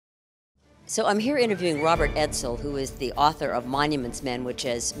So I'm here interviewing Robert Edsel, who is the author of Monuments Men, which,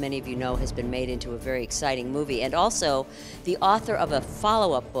 as many of you know, has been made into a very exciting movie, and also the author of a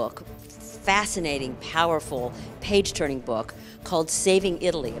follow-up book, fascinating, powerful, page-turning book called Saving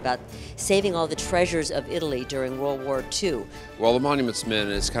Italy, about saving all the treasures of Italy during World War II. Well, the Monuments Men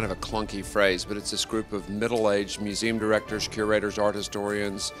is kind of a clunky phrase, but it's this group of middle-aged museum directors, curators, art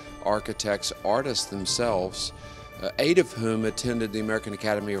historians, architects, artists themselves, 8 of whom attended the American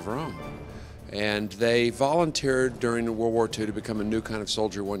Academy of Rome. And they volunteered during World War II to become a new kind of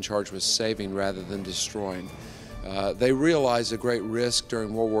soldier, one charged with saving rather than destroying. They realized a great risk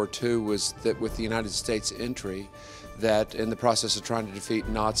during World War II was that with the United States entry, that in the process of trying to defeat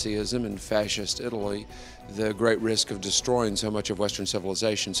Nazism and fascist Italy, the great risk of destroying so much of Western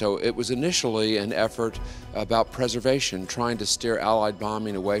civilization. So it was initially an effort about preservation, trying to steer Allied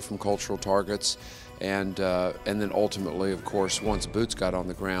bombing away from cultural targets. And then ultimately, of course, once boots got on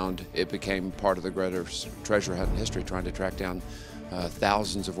the ground, it became part of the greater treasure hunt in history, trying to track down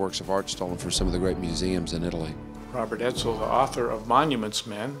thousands of works of art stolen from some of the great museums in Italy. Robert Edsel, the author of Monuments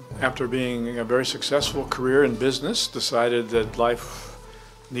Men, after being a very successful career in business, decided that life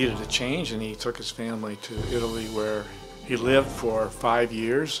needed a change, and he took his family to Italy, where he lived for 5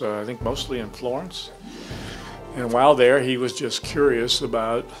 years, I think mostly in Florence. And while there, he was just curious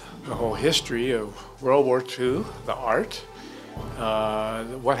about the whole history of World War II, the art.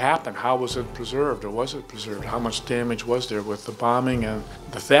 What happened? How was it preserved, or was it preserved? How much damage was there with the bombing and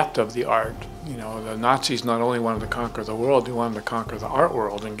the theft of the art? You know, the Nazis not only wanted to conquer the world, they wanted to conquer the art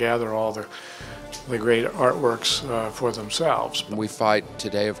world and gather all the great artworks for themselves. We fight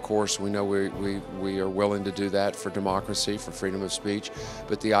today, of course. We know we are willing to do that for democracy, for freedom of speech,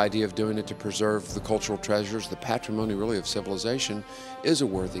 but the idea of doing it to preserve the cultural treasures, the patrimony really of civilization, is a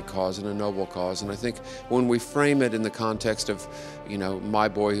worthy cause and a noble cause. And I think when we frame it in the context of, you know, my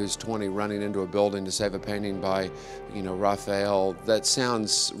boy who's 20 running into a building to save a painting by, you know, Raphael, that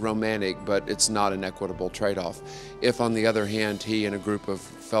sounds romantic, but it's not an equitable trade-off. If, on the other hand, he and a group of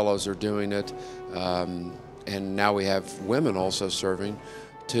fellows are doing it, and now we have women also serving,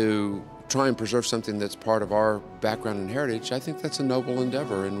 to try and preserve something that's part of our background and heritage, I think that's a noble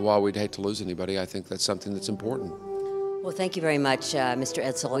endeavor. And while we'd hate to lose anybody, I think that's something that's important. Well, thank you very much, Mr.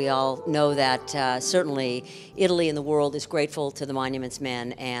 Edsel. We all know that certainly Italy and the world is grateful to the Monuments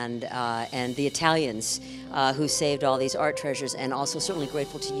Men and the Italians who saved all these art treasures, and also certainly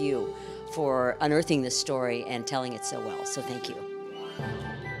grateful to you for unearthing this story and telling it so well. So thank you.